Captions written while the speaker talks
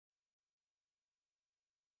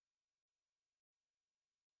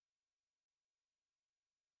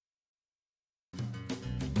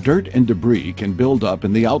Dirt and debris can build up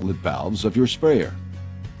in the outlet valves of your sprayer.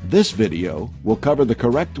 This video will cover the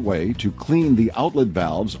correct way to clean the outlet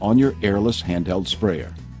valves on your airless handheld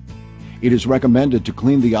sprayer. It is recommended to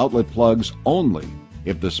clean the outlet plugs only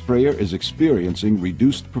if the sprayer is experiencing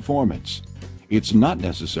reduced performance. It's not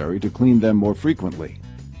necessary to clean them more frequently.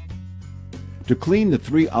 To clean the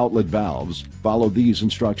 3 outlet valves, follow these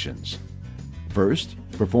instructions. First,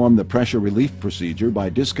 perform the pressure relief procedure by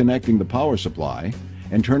disconnecting the power supply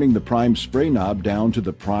and turning the prime spray knob down to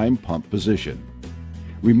the prime pump position.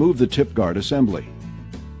 Remove the tip guard assembly.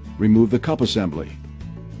 Remove the cup assembly.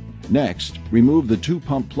 Next, remove the 2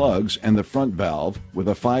 pump plugs and the front valve with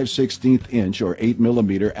a 5/16 inch or 8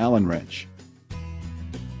 mm Allen wrench.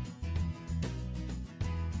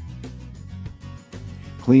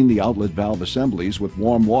 Clean the outlet valve assemblies with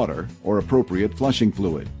warm water or appropriate flushing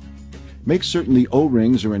fluid. Make certain the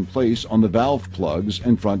O-rings are in place on the valve plugs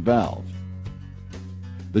and front valve.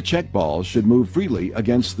 The check balls should move freely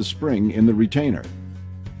against the spring in the retainer.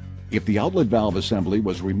 If the outlet valve assembly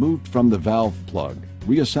was removed from the valve plug,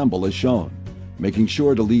 reassemble as shown, making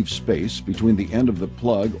sure to leave space between the end of the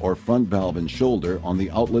plug or front valve and shoulder on the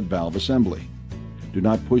outlet valve assembly. Do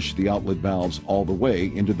not push the outlet valves all the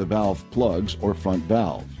way into the valve plugs or front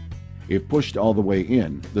valve. If pushed all the way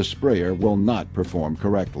in, the sprayer will not perform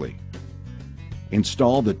correctly.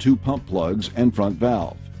 Install the 2 pump plugs and front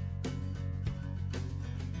valve.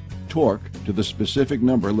 Torque to the specific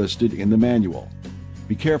number listed in the manual.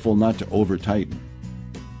 Be careful not to over-tighten.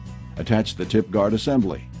 Attach the tip guard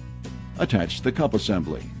assembly. Attach the cup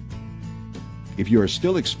assembly. If you are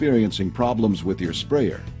still experiencing problems with your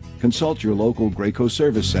sprayer, consult your local Greico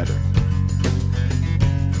service center.